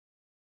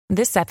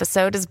This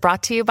episode is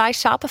brought to you by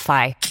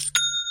Shopify.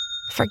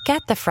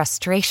 Forget the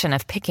frustration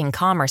of picking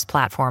commerce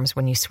platforms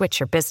when you switch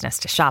your business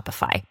to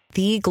Shopify,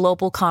 the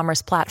global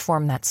commerce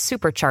platform that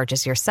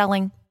supercharges your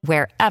selling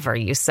wherever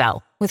you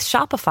sell. With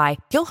Shopify,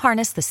 you'll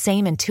harness the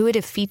same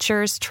intuitive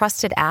features,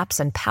 trusted apps,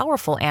 and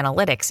powerful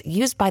analytics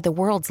used by the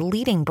world's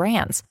leading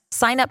brands.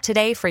 Sign up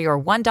today for your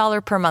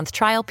 $1 per month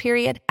trial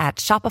period at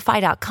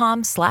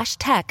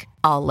shopify.com/tech,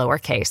 all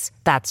lowercase.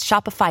 That's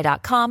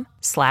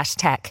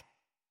shopify.com/tech.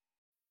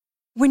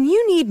 When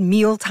you need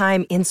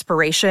mealtime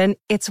inspiration,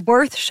 it's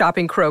worth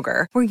shopping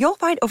Kroger, where you'll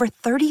find over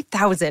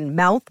 30,000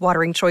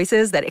 mouth-watering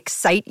choices that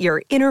excite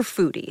your inner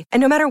foodie. And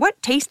no matter what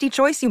tasty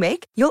choice you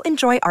make, you'll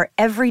enjoy our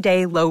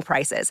everyday low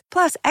prices,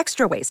 plus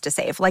extra ways to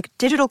save, like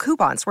digital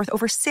coupons worth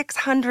over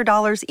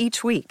 $600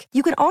 each week.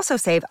 You can also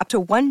save up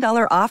to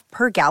 $1 off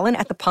per gallon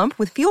at the pump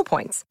with fuel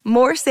points.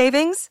 More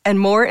savings and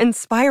more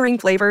inspiring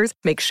flavors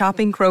make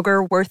shopping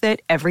Kroger worth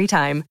it every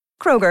time.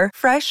 Kroger,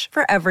 fresh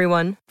for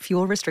everyone.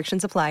 Fuel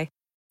restrictions apply.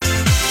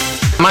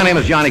 My name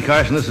is Johnny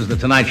Carson. This is The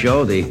Tonight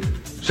Show, the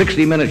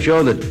 60-minute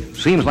show that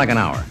seems like an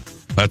hour.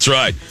 That's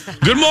right.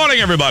 Good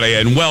morning, everybody,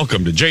 and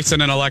welcome to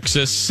Jason and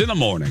Alexis in the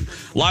Morning.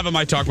 Live on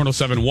My Talk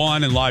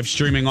 1071 and live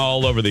streaming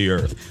all over the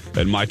earth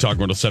at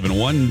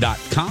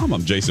MyTalk1071.com.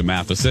 I'm Jason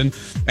Matheson,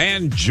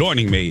 and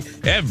joining me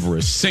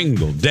every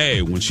single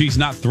day when she's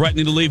not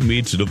threatening to leave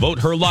me to devote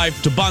her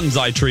life to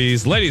bonsai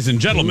trees, ladies and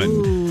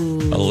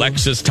gentlemen,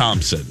 Alexis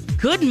Thompson.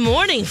 Good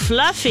morning,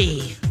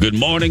 Fluffy. Good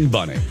morning,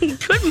 Bunny.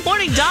 Good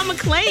morning, Don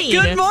McClain.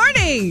 Good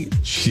morning.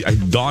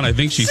 Dawn, I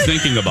think she's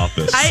thinking about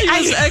this. I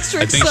was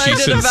extra excited I think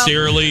she's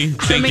sincerely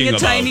about thinking trimming a about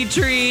tiny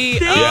tree.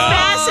 They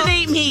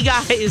fascinate me,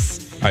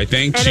 guys. I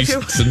think And she's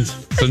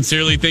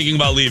sincerely thinking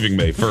about leaving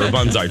me for a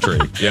bonsai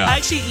tree. Yeah.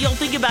 Actually, you'll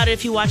think about it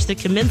if you watch the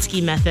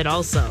Kaminsky Method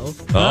also.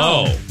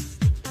 Oh.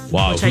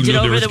 Wow. Which Who I did knew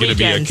there over was the going to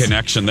be a weekend.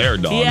 connection there,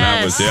 Dawn? Yes.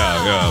 That was,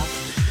 yeah.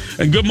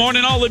 And good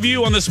morning, all of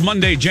you, on this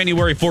Monday,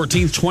 January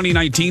 14th,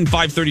 2019,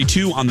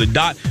 5:32 on the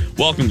dot.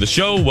 Welcome to the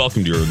show.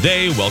 Welcome to your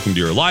day. Welcome to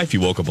your life.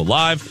 You woke up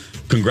alive.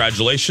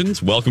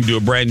 Congratulations. Welcome to a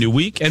brand new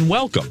week. And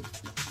welcome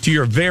to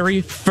your very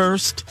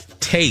first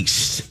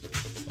taste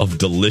of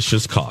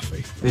delicious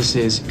coffee. This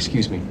is,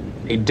 excuse me,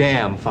 a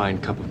damn fine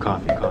cup of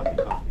coffee.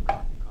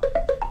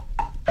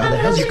 How the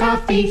hell's your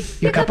coffee?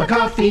 Your cup of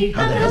coffee?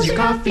 How the hell's your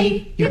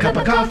coffee? Your cup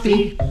of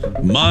coffee?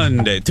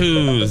 Monday,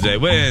 Tuesday,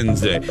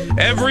 Wednesday.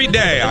 Every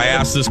day I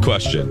ask this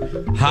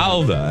question.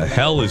 How the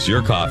hell is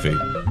your coffee?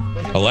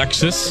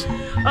 Alexis?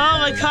 Oh,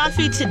 my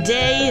coffee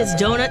today is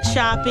donut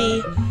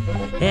choppy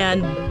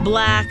and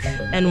black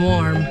and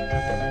warm.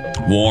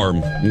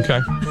 Warm. Okay.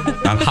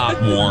 Not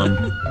hot, warm.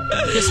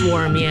 Just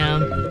warm, yeah.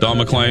 Don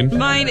McClain?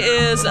 Mine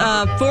is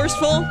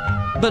forceful,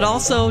 but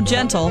also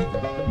gentle,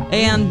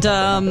 and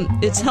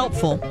it's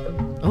helpful.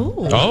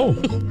 Oh.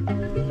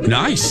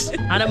 Nice.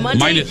 On a Monday,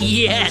 Mine is-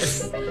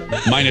 yes.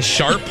 Mine is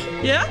sharp.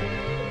 Yeah?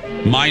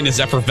 Mine is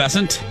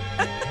effervescent.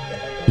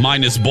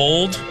 Mine is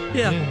bold.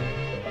 Yeah.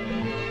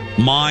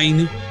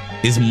 Mine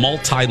is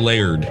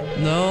multi-layered.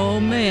 No,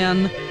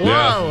 man. Whoa.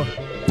 Yeah,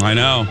 I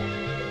know.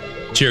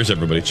 Cheers,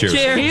 everybody. Cheers.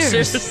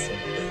 Cheers.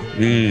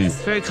 Mm.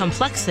 It's very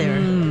complex there.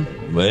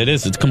 Well, it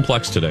is. It's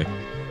complex today.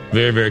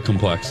 Very, very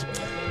complex.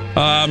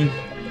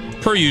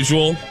 Per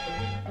usual,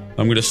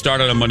 I'm going to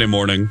start on a Monday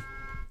morning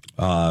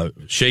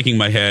shaking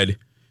my head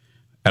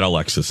at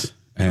Alexis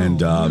and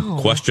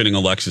questioning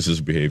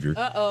Alexis's behavior.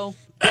 Uh-oh.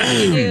 What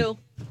did you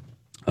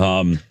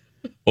do?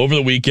 Over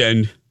the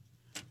weekend,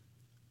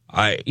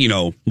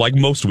 like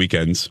most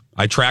weekends,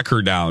 I track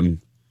her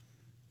down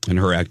and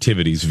her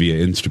activities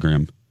via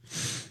Instagram.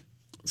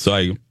 So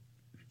I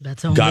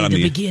That's only got on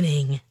the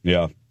beginning.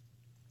 Yeah.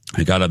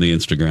 I got on the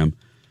Instagram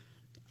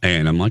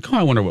and I'm like,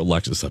 I wonder what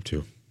Alexis is up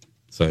to.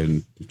 So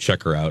I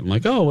check her out. I'm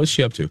like, what's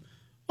she up to?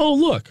 Oh,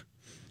 look,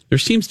 there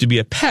seems to be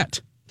a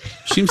pet.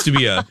 Seems to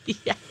be a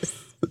Yes.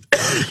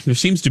 there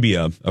seems to be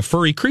a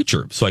furry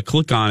creature. So I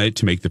click on it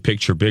to make the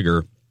picture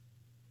bigger.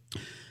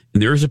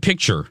 And there's a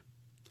picture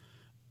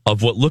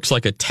of what looks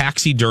like a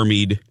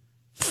taxidermied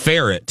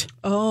ferret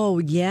Oh,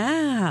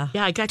 yeah.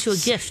 Yeah, I got you a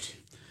gift.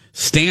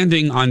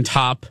 standing on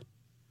top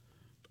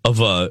of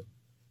a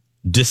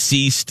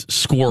deceased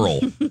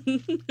squirrel.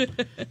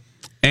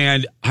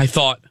 And I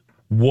thought,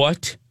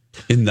 what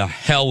in the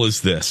hell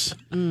is this?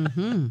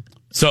 Mm-hmm.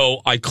 So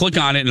I click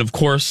on it, and of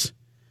course,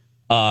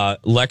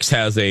 Lex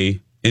has a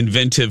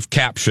inventive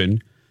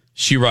caption.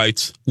 She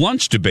writes,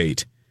 lunch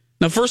debate.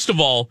 Now, first of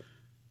all,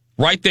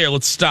 right there,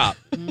 let's stop.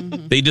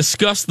 Mm-hmm. They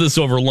discussed this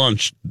over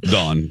lunch,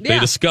 Dawn. Yeah. They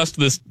discussed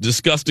this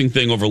disgusting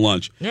thing over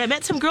lunch. Yeah, I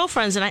met some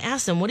girlfriends and I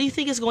asked them, what do you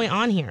think is going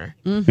on here?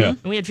 Yeah.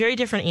 And we had very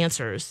different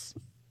answers.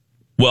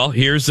 Well,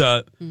 here's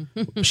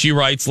she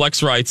writes,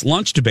 Lex writes,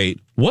 lunch debate.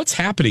 What's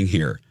happening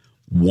here?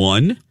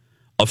 1,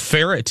 a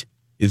ferret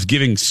is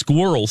giving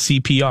squirrel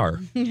CPR.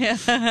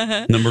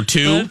 Number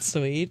 2, That's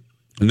sweet.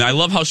 and I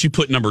love how she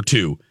put number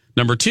 2.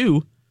 Number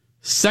 2,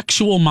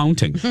 sexual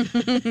mounting.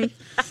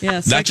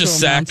 Yeah, Not just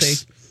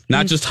sex,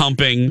 not just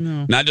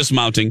humping, not just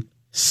mounting,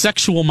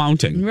 sexual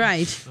mounting.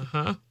 Right.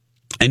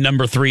 And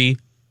number 3,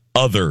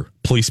 other.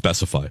 Please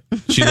specify.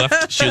 She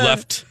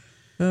left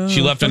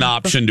She left an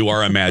option to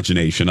our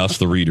imagination, us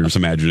the readers'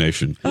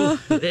 imagination.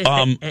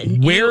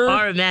 And you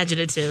are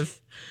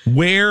imaginative.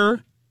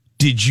 Where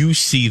did you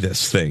see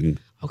this thing?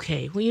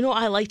 Okay, well,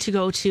 I like to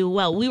go to,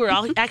 we were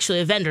actually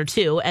a vendor,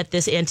 too, at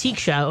this antique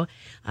show,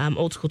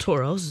 Old School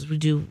Toros. We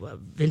do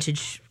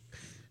vintage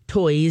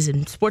toys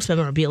and sports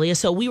memorabilia.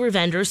 So we were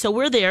vendors. So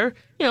we're there,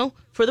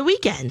 for the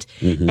weekend.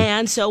 Mm-hmm.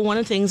 And so one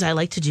of the things I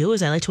like to do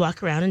is I like to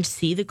walk around and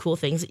see the cool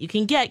things that you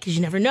can get because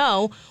you never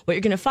know what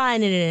you're going to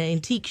find in an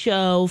antique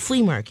show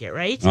flea market,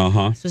 right?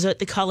 Uh-huh. So it's at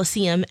the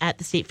Coliseum at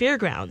the State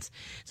Fairgrounds.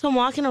 So I'm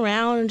walking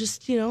around and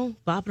just,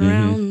 bopping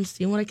around and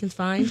seeing what I can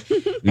find.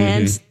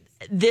 And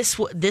this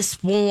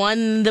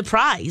won the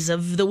prize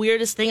of the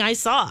weirdest thing I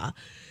saw.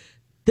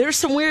 There's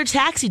some weird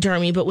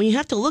taxidermy, but when you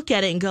have to look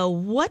at it and go,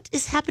 what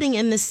is happening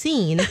in this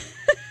scene?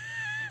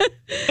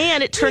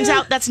 And it turns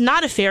out that's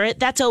not a ferret,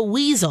 that's a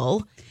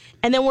weasel.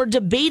 And then we're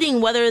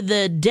debating whether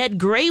the dead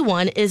gray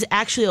one is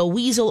actually a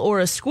weasel or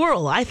a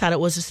squirrel. I thought it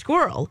was a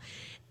squirrel.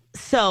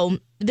 So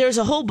there's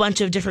a whole bunch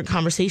of different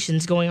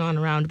conversations going on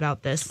around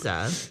about this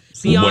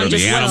beyond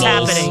just what's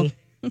happening.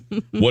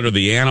 What are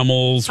the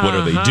animals? What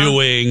are they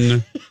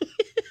doing?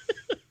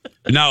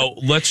 Now,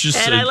 let's just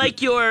say... And I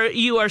like you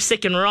are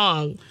sick and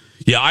wrong.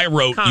 Yeah, I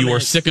wrote, comments. You are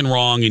sick and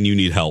wrong and you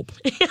need help.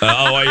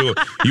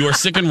 You are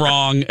sick and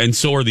wrong and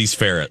so are these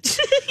ferrets.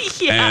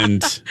 Yeah.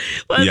 And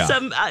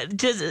some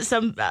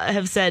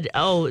have said,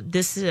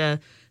 the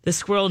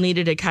squirrel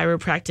needed a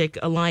chiropractic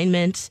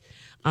alignment.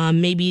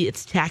 Maybe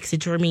it's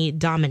taxidermy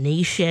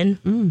domination.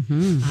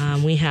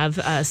 Mm-hmm. We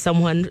have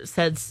someone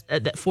says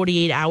that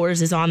 48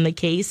 hours is on the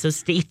case, so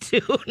stay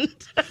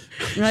tuned.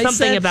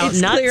 Something about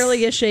it's nuts.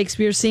 Clearly a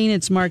Shakespeare scene.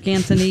 It's Mark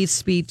Antony's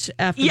speech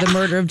after the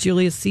murder of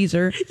Julius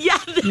Caesar. Yeah,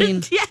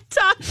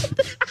 Tom.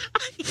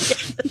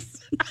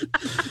 Yes.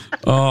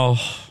 Oh,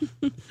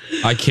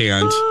 I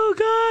can't.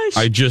 Oh gosh.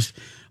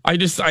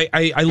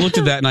 I looked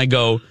at that and I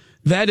go,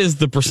 that is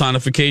the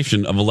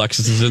personification of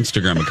Alexis's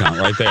Instagram account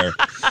right there.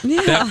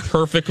 Yeah. That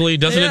perfectly,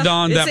 doesn't it,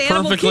 Dawn? It's That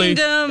Animal perfectly.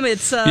 Kingdom.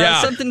 It's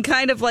something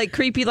kind of like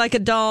creepy, like a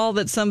doll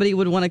that somebody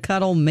would want to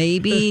cuddle.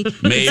 Maybe.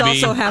 It's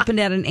also happened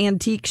at an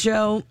antique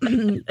show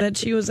that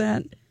she was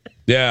at.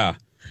 Yeah,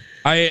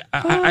 I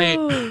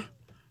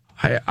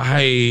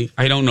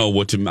don't know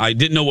what to. I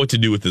didn't know what to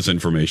do with this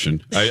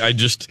information. I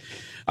just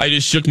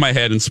shook my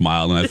head and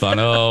smiled, and I thought,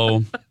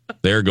 oh,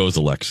 there goes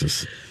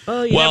Alexis.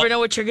 Oh, you never know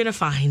what you're gonna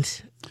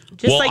find.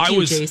 Just like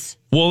you, Jace.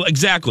 Well,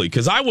 exactly,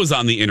 because I was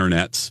on the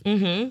internets,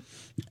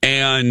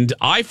 and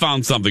I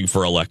found something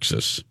for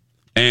Alexis.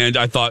 And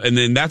I thought, and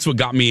then that's what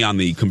got me on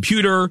the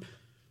computer,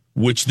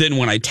 which then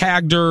when I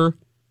tagged her,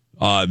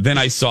 then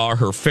I saw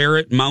her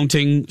ferret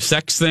mounting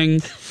sex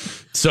thing.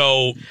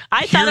 So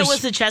I thought it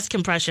was the chest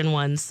compression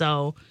one,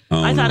 so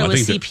I thought it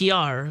was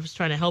CPR. I was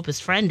trying to help his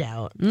friend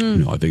out.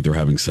 No, I think they're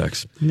having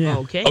sex. Yeah.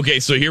 Okay. Okay,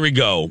 so here we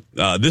go.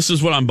 This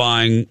is what I'm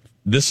buying.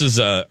 This is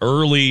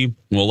early.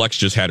 Well, Lex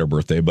just had her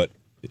birthday, but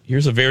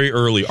here's a very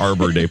early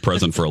Arbor Day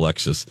present for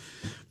Alexis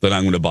that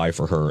I'm going to buy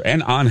for her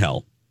and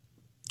Angel.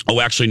 Oh,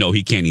 actually, no,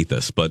 he can't eat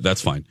this, but that's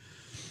fine.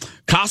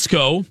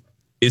 Costco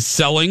is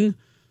selling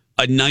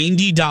a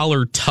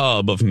 $90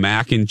 tub of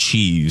mac and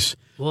cheese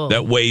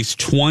that weighs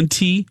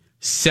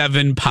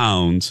 27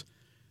 pounds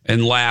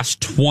and lasts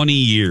 20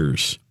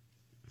 years.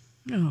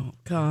 Oh,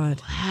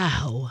 God.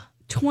 Wow.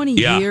 20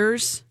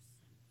 years?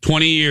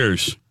 20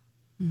 years.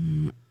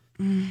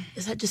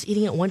 Is that just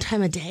eating it one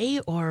time a day,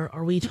 or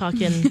are we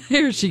talking...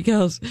 Here she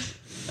goes.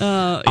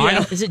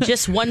 Is it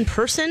just one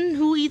person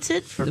who eats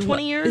it for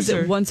 20 years? Is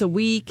it once a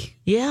week?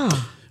 Yeah.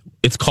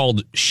 It's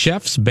called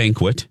Chef's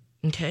Banquet.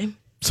 Okay.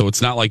 So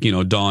it's not like,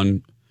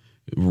 Dawn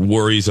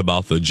worries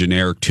about the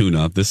generic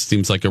tuna. This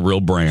seems like a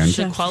real brand.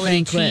 The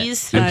quality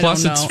cheese. And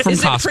plus it's from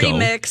Costco. Is it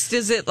pre-mixed?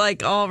 Is it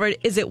like already,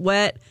 is it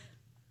wet?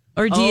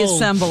 Or do you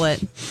assemble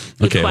it?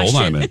 Okay, hold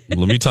on a minute.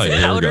 Let me tell you.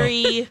 Here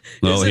we go.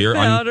 No, here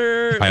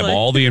I have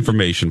all the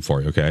information for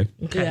you, okay?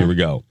 Here we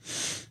go.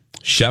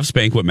 Chef's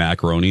Banquet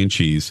macaroni and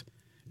cheese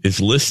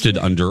is listed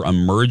under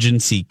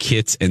emergency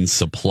kits and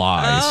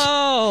supplies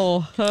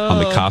on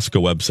the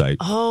Costco website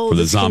for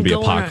the zombie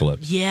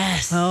apocalypse.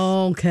 Yes.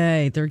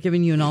 Okay. They're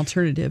giving you an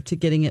alternative to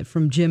getting it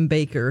from Jim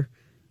Baker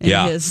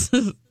and his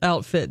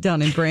outfit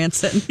down in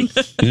Branson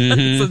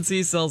since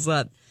he sells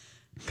that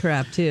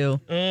crap too.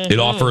 It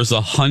offers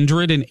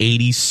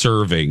 180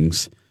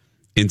 servings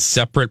in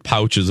separate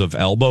pouches of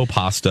elbow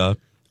pasta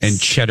and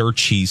cheddar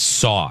cheese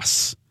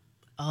sauce.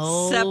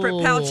 Oh,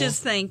 separate pouches.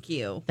 Thank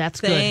you.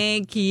 That's good.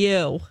 Thank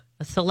you.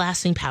 That's the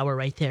lasting power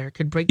right there.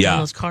 Could break down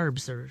those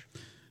carbs.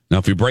 Now,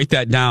 if we break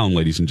that down,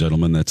 ladies and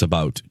gentlemen, that's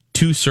about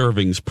 2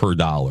 servings per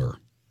 $1.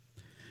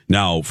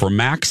 Now, for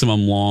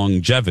maximum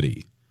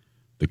longevity,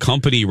 the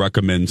company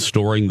recommends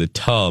storing the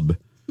tub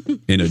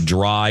in a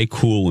dry,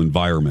 cool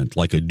environment,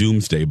 like a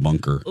doomsday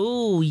bunker.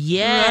 Oh,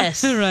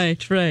 yes.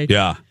 Right.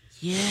 Yeah.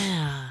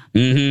 Yeah.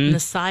 Mm-hmm. On the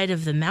side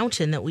of the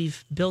mountain that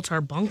we've built our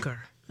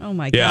bunker. Oh,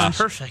 my gosh.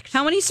 Perfect.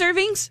 How many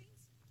servings?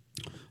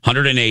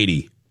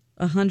 180.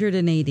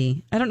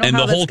 180. I don't know and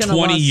how the whole that's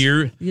going to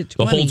last.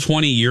 The whole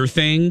 20-year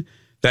thing,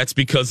 that's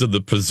because of the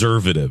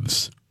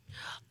preservatives.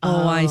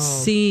 Oh, I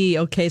see.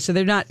 Okay, so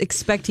they're not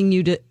expecting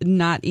you to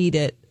not eat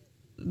it.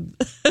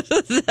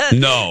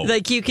 No.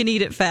 Like you can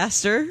eat it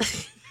faster.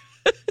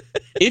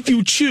 If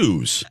you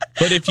choose.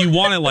 But if you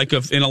want it like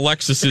in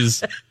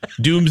Alexis's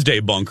doomsday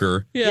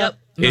bunker, Yep.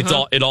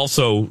 it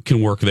also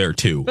can work there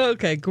too.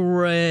 Okay,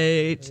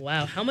 great.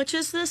 Wow. How much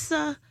is this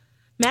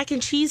mac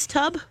and cheese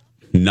tub?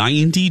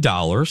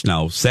 $90.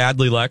 Now,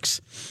 sadly,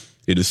 Lex,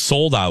 it is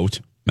sold out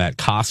at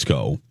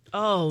Costco.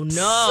 Oh,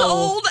 no.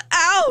 Sold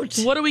out.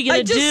 What are we going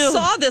I to do? just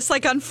saw this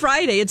like on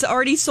Friday. It's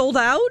already sold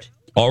out?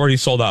 Already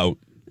sold out.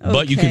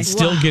 But you Okay. can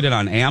still get it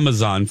on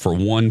Amazon for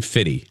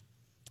 $150.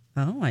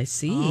 Oh, I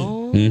see.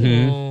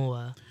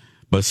 Oh.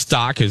 But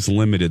stock is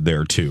limited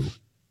there too.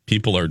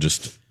 People are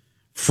just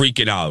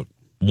freaking out,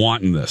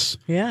 wanting this.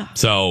 Yeah.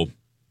 So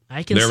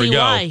I can there we see go.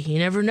 why. You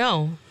never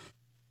know.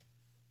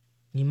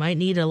 You might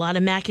need a lot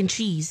of mac and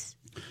cheese.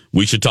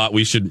 We should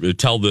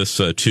tell this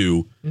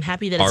to I'm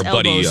happy that our it's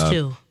buddy. elbows,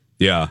 too.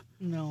 Yeah.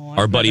 No,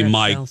 Our buddy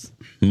better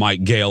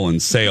Mike Gale in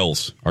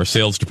sales, our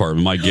sales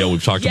department. Mike Gale,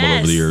 we've talked about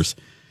over the years.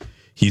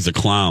 He's a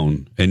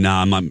clown, and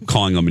now I'm not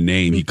calling him a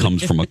name. He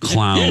comes from a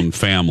clown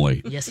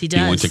family. Yes, he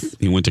does.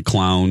 He went to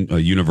clown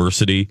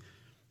university.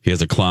 He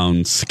has a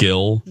clown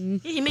skill. Yeah,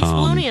 he makes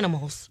balloon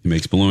animals. He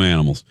makes balloon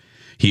animals.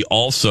 He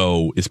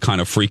also is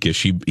kind of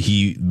freakish.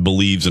 He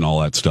believes in all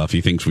that stuff.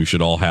 He thinks we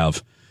should all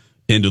have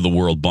end of the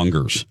world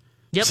bungers.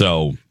 Yep.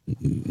 So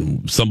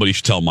somebody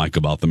should tell Mike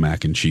about the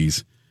mac and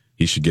cheese.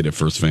 He should get it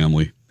for his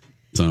family.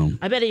 So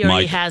I bet he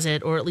already Mike, has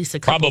it, or at least a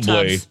couple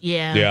probably. tubs.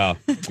 Yeah. Yeah.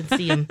 I can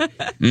see him.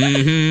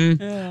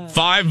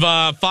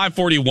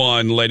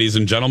 541, ladies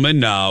and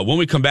gentlemen. When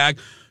we come back,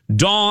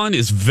 Dawn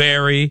is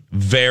very,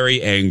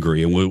 very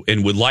angry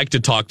and would like to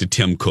talk to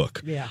Tim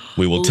Cook. Yeah.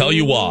 We will tell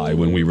you why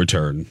when we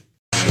return.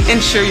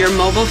 Ensure your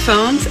mobile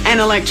phones and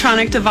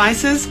electronic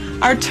devices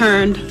are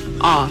turned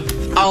off.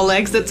 All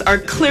exits are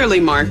clearly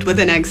marked with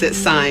an exit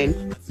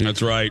sign.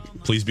 That's right.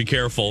 Please be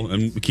careful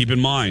and keep in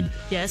mind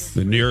Yes.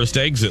 the nearest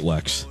exit,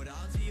 Lex,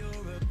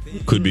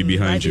 could be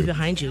behind Might you. be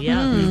behind you,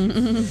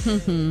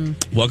 yeah.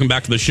 Welcome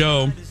back to the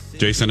show.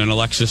 Jason and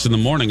Alexis in the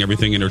morning.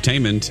 Everything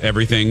entertainment.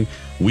 Everything.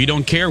 We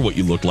don't care what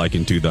you looked like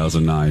in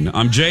 2009.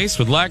 I'm Jace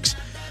with Lex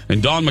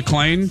and Dawn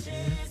McClain.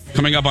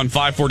 Coming up on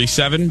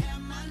 547.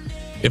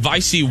 If I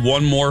see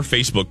one more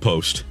Facebook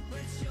post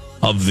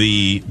of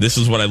this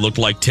is what I looked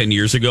like 10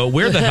 years ago,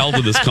 where the hell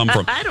did this come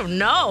from? I don't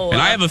know.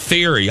 And I have a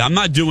theory. I'm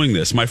not doing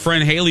this. My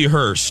friend Haley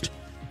Hurst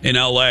in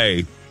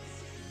L.A.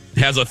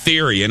 has a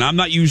theory, and I'm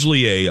not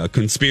usually a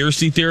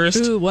conspiracy theorist.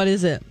 Ooh, what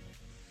is it?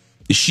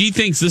 She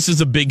thinks this is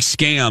a big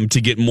scam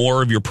to get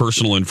more of your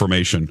personal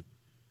information.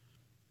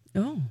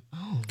 Oh.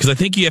 Because I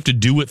think you have to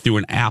do it through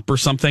an app or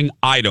something.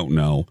 I don't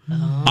know.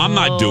 I'm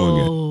not doing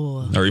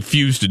it. I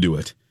refuse to do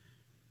it.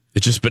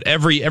 It's just, but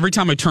every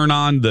time I turn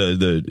on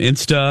the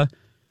Insta,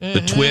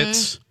 the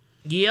twits,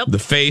 Yep. the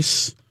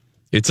face,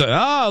 it's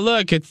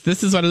look,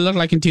 this is what it looked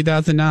like in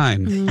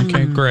 2009.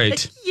 Okay,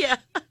 great. Yeah.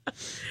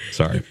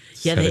 Sorry.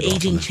 Yeah, Had the to go off on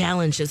aging that.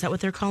 challenge. Is that what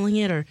they're calling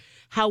it? Or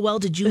how well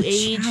did you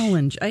age?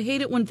 Challenge. I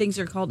hate it when things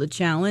are called a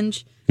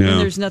challenge Yeah. and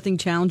there's nothing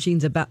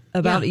challenging about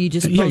it. You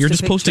just Yeah, post you're a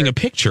just posting a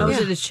picture. How is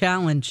it a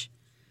challenge?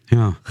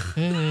 Yeah.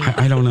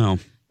 I don't know.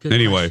 Good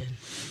Anyway, question.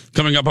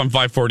 coming up on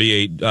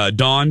 548,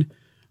 Dawn,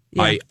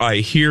 Yeah. I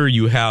hear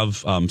you have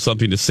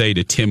something to say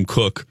to Tim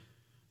Cook,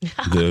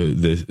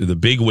 the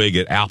big wig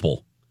at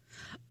Apple.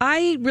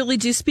 I really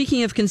do.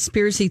 Speaking of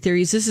conspiracy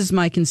theories, this is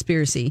my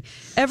conspiracy.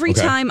 Every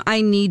Okay. time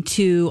I need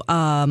to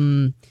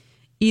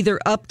either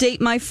update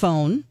my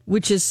phone,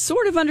 which is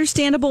sort of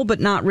understandable, but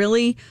not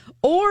really,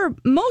 or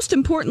most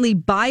importantly,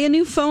 buy a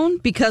new phone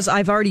because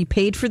I've already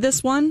paid for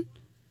this one,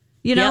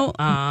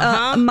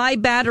 my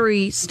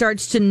battery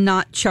starts to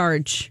not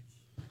charge.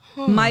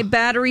 My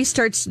battery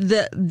starts,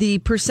 the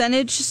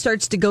percentage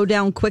starts to go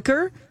down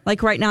quicker.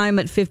 Like right now, I'm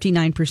at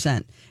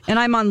 59%. And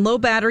I'm on low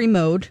battery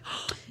mode.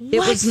 It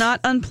was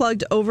not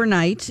unplugged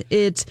overnight.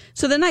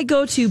 So then I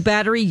go to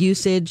battery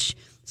usage.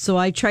 So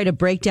I try to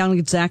break down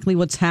exactly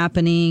what's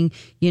happening.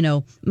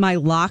 My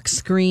lock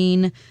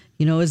screen,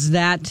 is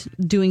that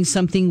doing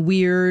something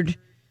weird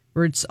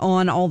where it's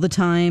on all the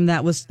time?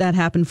 That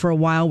happened for a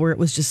while where it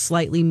was just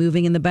slightly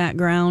moving in the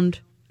background.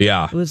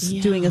 Yeah. It was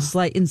doing a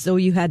slight, and so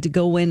you had to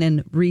go in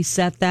and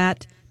reset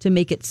that to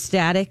make it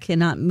static and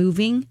not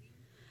moving.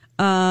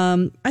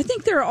 I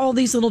think there are all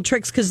these little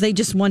tricks because they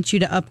just want you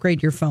to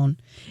upgrade your phone.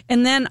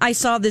 And then I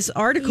saw this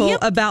article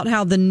about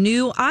how the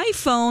new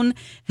iPhone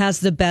has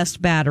the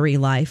best battery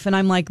life. And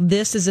I'm like,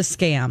 this is a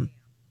scam.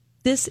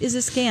 This is a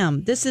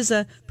scam. This is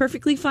a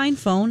perfectly fine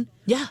phone.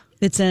 Yeah.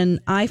 It's an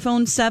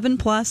iPhone 7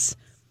 Plus.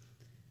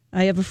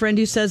 I have a friend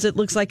who says it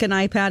looks like an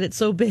iPad. It's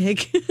so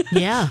big.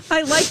 Yeah.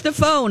 I like the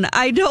phone.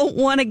 I don't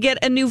want to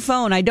get a new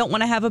phone. I don't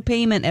want to have a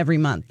payment every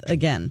month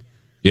again.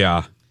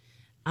 Yeah.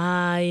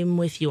 I'm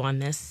with you on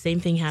this. Same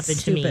thing happened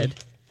to me.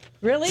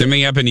 Really? Same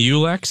thing happened to you,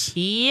 Lex?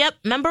 Yep.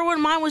 Remember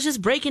when mine was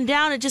just breaking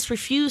down? It just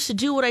refused to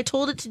do what I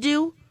told it to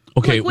do?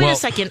 Okay, Like, wait well- a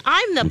second.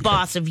 I'm the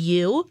boss of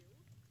you.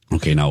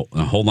 Okay, now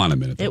hold on a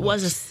minute. It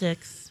was a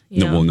 6. You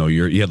know? No, well, no,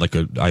 you had like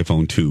an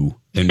iPhone 2.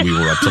 and we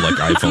were up to like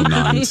iPhone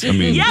 9s. I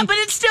mean, Yeah, but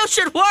it still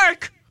should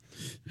work.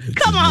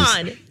 Come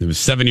on. It was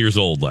 7 years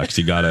old, Lex.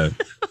 You got to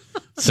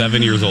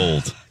 7 years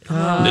old.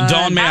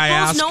 Dawn, may I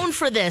Apple's ask? known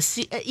for this.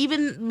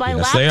 Even my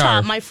Yes, they are.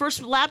 laptop, my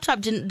first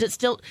laptop didn't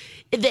still.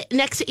 The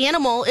next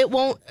animal, it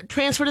won't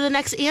transfer to the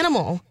next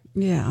animal.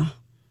 Yeah.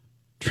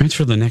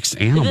 Transfer the next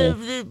animal.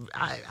 The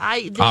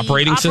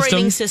Operating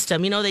system?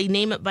 system. You know, they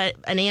name it by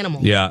an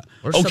animal. Yeah.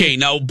 Or Okay.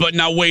 some-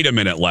 Now wait a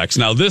minute, Lex.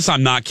 Now this,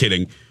 I'm not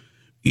kidding.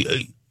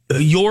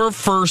 Your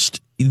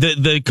first,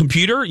 the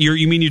computer.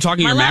 You mean you're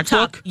talking My your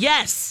laptop. MacBook?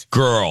 Yes.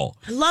 Girl,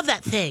 I love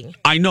that thing.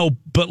 I know,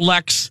 but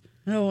Lex.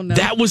 Oh, no.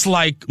 That was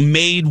like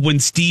made when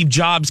Steve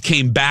Jobs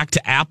came back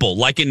to Apple,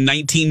 like in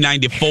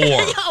 1994.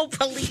 Oh,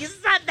 please.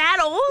 It's not that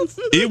old.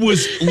 It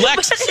was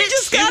Lex. She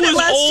just got it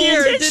last old.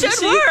 year. It didn't should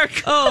she?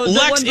 work. Oh, the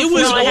Lex, one it before.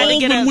 was No, I had to old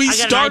get when we I got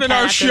an started iPad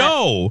our after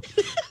show.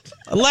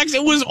 Lex,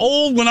 it was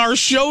old when our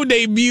show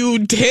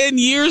debuted 10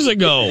 years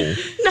ago.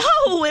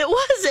 No, it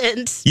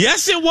wasn't.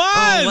 Yes, it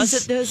was. Oh, was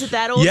it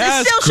that old?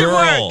 Yes, it still girl.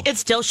 should work. It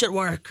still should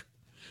work.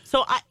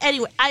 So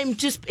anyway, I'm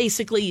just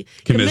basically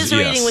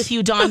commiserating yes. with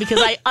you, Dawn,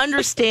 because I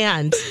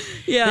understand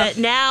Yeah. that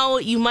now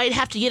you might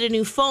have to get a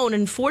new phone.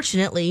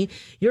 Unfortunately,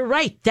 you're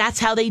right. That's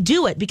how they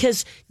do it.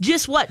 Because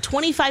just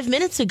 25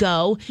 minutes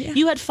ago,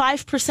 you had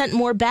 5%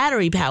 more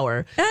battery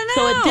power. I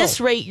So at know. this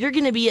rate, you're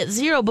going to be at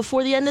 0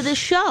 before the end of this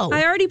show.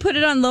 I already put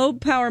it on low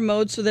power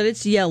mode so that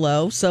it's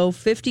yellow, so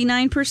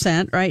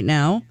 59% right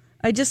now.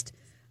 I just,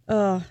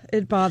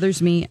 it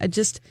bothers me. I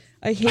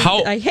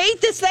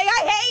hate this thing.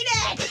 I hate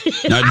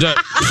it. Now,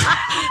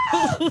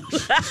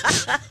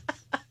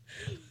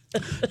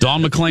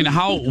 Dawn McClain,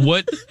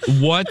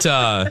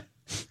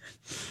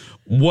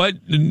 what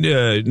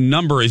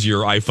number is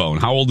your iPhone?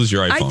 How old is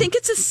your iPhone? I think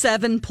it's a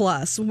 7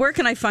 Plus. Where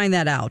can I find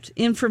that out?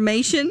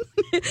 Information?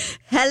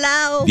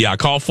 Hello? Yeah,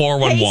 call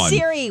 411. Hey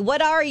Siri,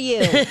 what are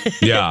you?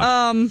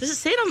 Yeah. Does it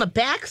say it on the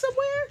back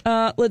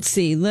somewhere? Let's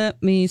see.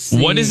 Let me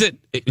see. What is it?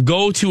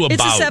 Go to about.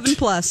 It's a 7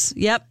 Plus.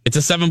 Yep. It's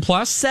a 7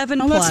 Plus?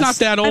 7 Oh, Plus. that's not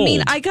that old. I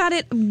mean, I got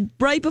it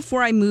right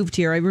before I moved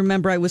here. I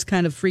remember I was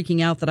kind of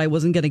freaking out that I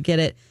wasn't going to get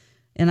it,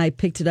 and I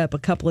picked it up a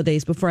couple of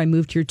days before I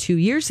moved here 2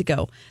 years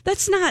ago.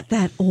 That's not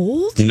that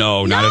old.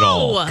 No, not at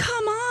all. No.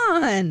 Come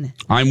on.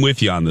 I'm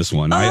with you on this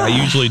one. I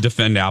usually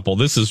defend Apple.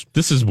 This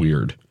is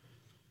weird.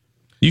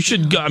 You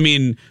should go. I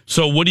mean,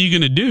 so what are you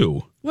going to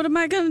do? What am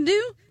I going to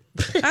do?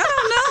 I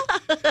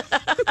don't know.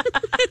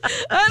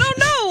 I don't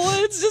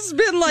know. It's just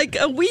been like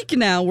a week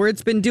now where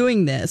it's been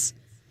doing this.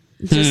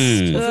 If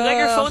you got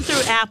your phone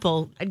through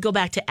Apple, I'd go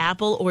back to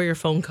Apple or your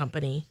phone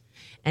company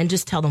and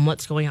just tell them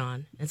what's going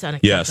on. It's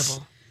unacceptable. Yes.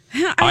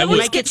 I always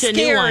might get get you a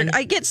new scared. one.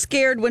 I get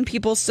scared when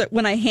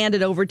when I hand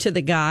it over to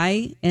the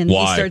guy and he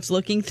Why? starts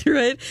looking through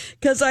it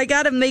because I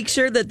got to make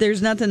sure that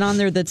there's nothing on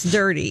there that's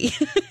dirty.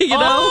 You know?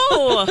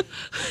 Oh,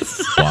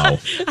 Wow.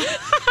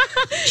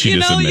 She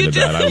just admitted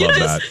that. I love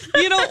that.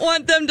 You don't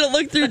want them to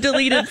look through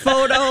deleted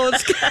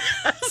photos.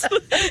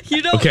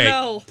 You don't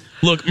know.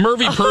 Look,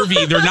 Murphy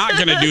Pervy, they're not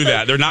going to do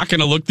that. They're not going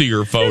to look through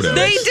your photos.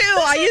 They do.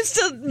 I used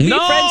to be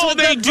No, friends with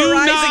they the do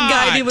Verizon not.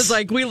 guy, and he was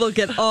like, "We look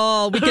at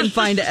all. We can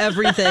find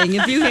everything.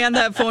 If you hand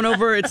that phone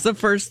over, it's the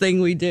first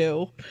thing we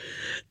do."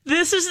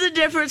 this is the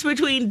difference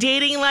between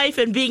dating life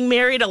and being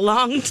married a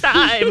long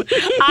time.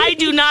 I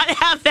do not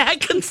have that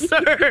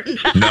concern.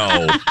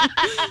 No.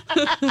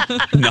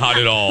 Not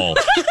at all.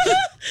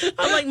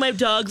 I'm like, my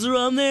dogs are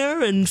on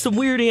there and some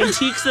weird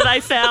antiques that I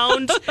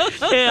found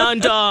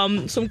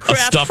and some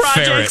craft stuffed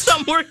projects ferret.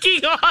 I'm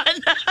working on.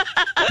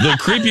 The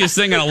creepiest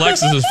thing on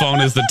Alexis's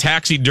phone is the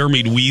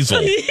taxidermied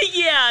weasel.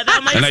 Yeah,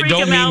 that might And I freak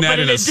don't him mean out, that but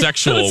in it a is-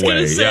 sexual I was gonna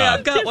way. say, Yeah.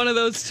 I've got one of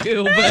those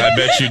too. But I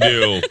bet you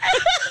do.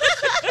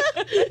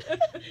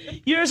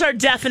 Yours are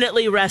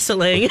definitely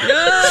wrestling.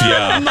 oh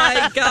Yeah.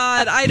 my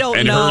God, I don't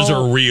And know. hers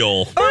are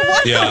real.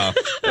 Yeah.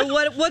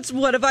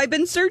 What have I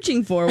been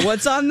searching for?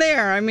 What's on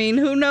there? I mean,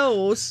 who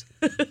knows?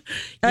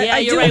 Yeah,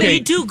 you're do- right. Okay. We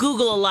do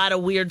Google a lot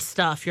of weird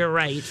stuff. You're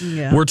right.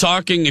 Yeah. We're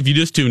talking, if you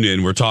just tuned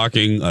in, we're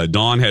talking,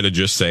 Dawn had to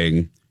just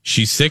saying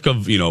she's sick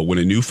of, when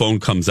a new phone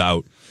comes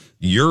out,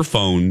 your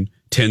phone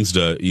tends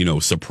to,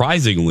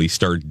 surprisingly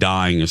start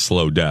dying a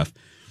slow death.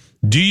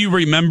 Do you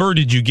remember,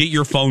 did you get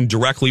your phone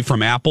directly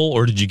from Apple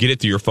or did you get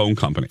it through your phone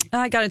company?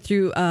 I got it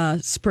through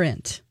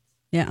Sprint.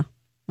 Yeah,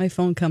 my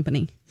phone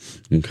company.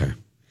 Okay.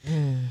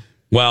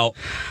 Well,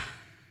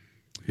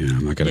 yeah,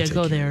 I'm not going to take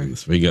go care there. of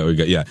this. We got,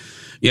 yeah.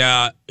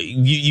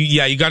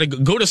 You got to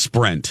go to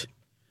Sprint.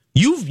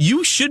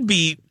 You should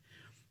be,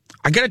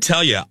 I got to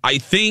tell you, I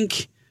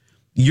think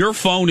your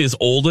phone is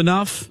old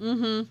enough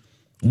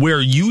where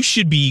you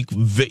should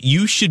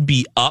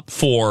be up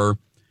for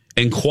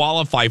and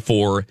qualify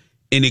for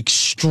an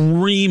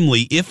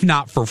extremely, if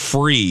not for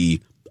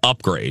free,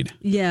 upgrade.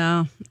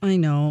 Yeah, I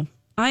know.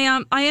 I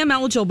am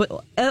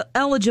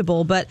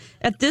eligible, but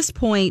at this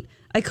point,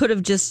 I could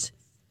have just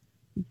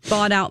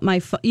bought out my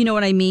phone. You know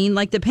what I mean?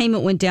 Like the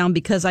payment went down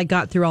because I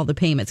got through all the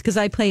payments. Because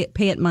I pay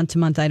it month to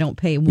month. I don't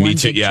pay one Me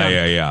too. big Yeah, chunk.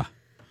 yeah.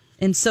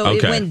 And so it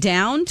Okay. went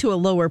down to a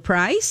lower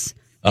price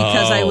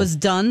because I was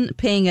done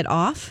paying it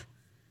off.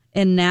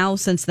 And now,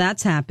 since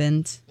that's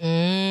happened, so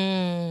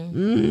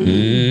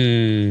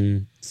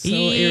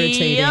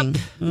irritating.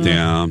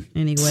 Yeah.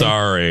 Anyway,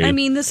 sorry. I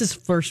mean, this is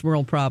first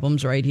world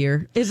problems right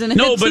here, isn't it?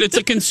 No, but it's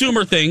a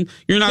consumer thing.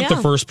 You're not the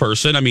first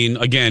person. I mean,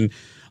 again,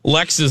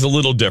 Lex is a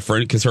little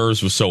different because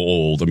hers was so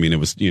old. I mean, it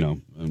was,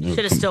 should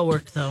have still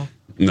worked though.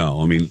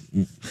 No, I mean,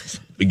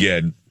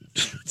 again,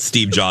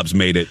 Steve Jobs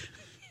made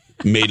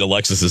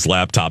Alexis's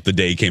laptop the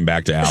day he came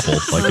back to Apple.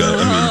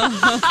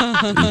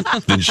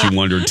 Then she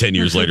wondered 10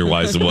 years later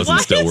why it wasn't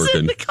still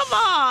working. Come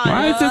on.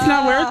 Why is this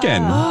not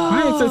working?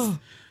 Why is this?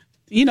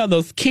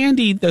 Those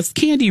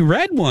candy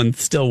red ones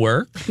still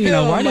work.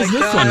 Why does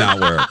this one not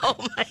work? Oh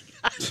my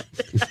God.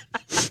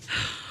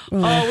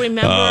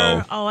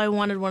 Remember? I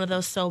wanted one of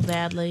those so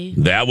badly.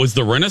 That was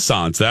the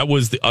Renaissance. That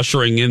was the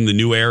ushering in the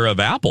new era of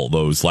Apple,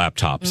 those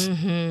laptops.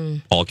 Mm-hmm.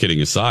 All kidding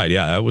aside.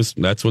 Yeah,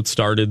 that's what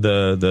started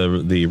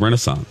the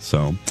Renaissance.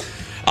 So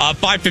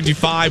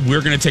 5:55, we're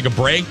going to take a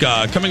break.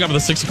 Coming up at the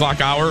 6 o'clock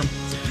hour,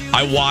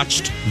 I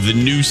watched the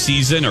new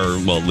season, or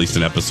at least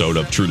an episode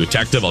of True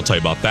Detective. I'll tell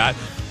you about that.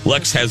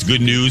 Lex has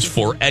good news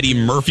for Eddie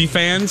Murphy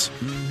fans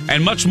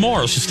and much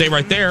more. So stay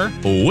right there.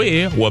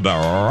 We will be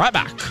right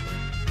back.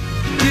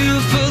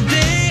 Beautiful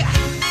day,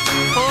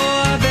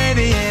 oh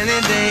baby,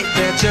 any day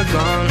that you're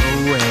gone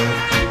away.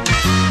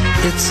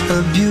 It's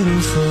a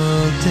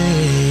beautiful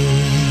day.